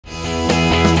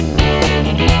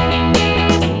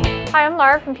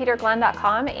Laura from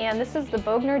peterglenn.com, and this is the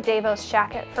Bogner Davos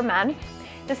jacket for men.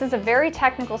 This is a very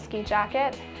technical ski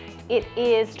jacket. It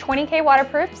is 20K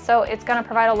waterproof, so it's going to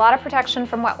provide a lot of protection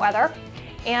from wet weather.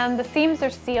 And the seams are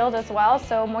sealed as well,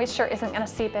 so moisture isn't going to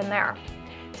seep in there.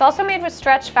 It's also made with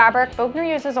stretch fabric. Bogner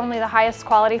uses only the highest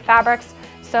quality fabrics,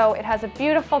 so it has a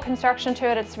beautiful construction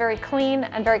to it. It's very clean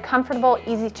and very comfortable,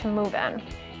 easy to move in.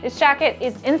 This jacket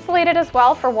is insulated as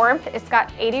well for warmth. It's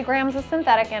got 80 grams of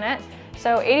synthetic in it.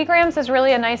 So 80 grams is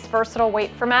really a nice versatile weight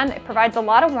for men. It provides a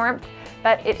lot of warmth,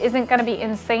 but it isn't going to be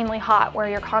insanely hot where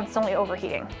you're constantly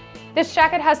overheating. This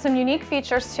jacket has some unique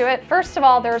features to it. First of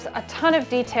all, there's a ton of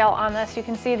detail on this. You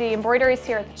can see the embroideries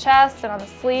here at the chest and on the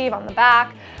sleeve, on the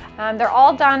back. They're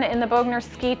all done in the Bogner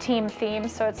ski team theme,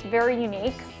 so it's very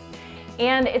unique.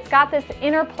 And it's got this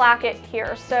inner placket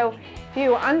here. So if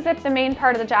you unzip the main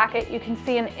part of the jacket, you can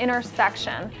see an inner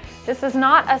section. This is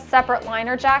not a separate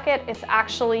liner jacket. It's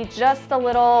actually just a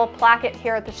little placket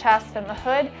here at the chest and the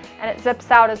hood, and it zips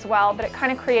out as well, but it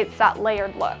kind of creates that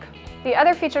layered look. The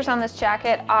other features on this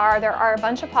jacket are there are a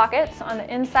bunch of pockets. On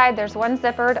the inside, there's one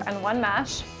zippered and one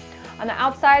mesh. On the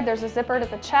outside, there's a zippered at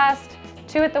the chest,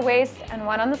 two at the waist, and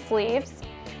one on the sleeves.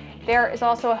 There is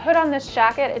also a hood on this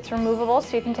jacket. It's removable,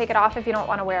 so you can take it off if you don't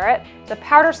want to wear it. There's a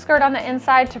powder skirt on the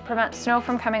inside to prevent snow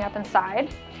from coming up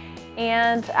inside.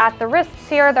 And at the wrists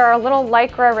here, there are little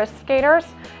Lycra wrist gaiters,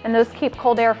 and those keep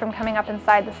cold air from coming up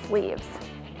inside the sleeves.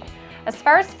 As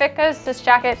far as fit goes, this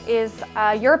jacket is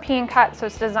a European cut, so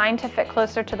it's designed to fit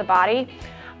closer to the body.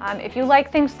 If you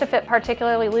like things to fit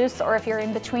particularly loose, or if you're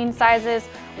in between sizes,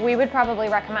 we would probably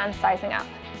recommend sizing up.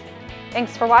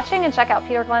 Thanks for watching, and check out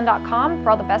peterglenn.com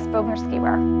for all the best Bogner ski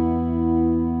wear.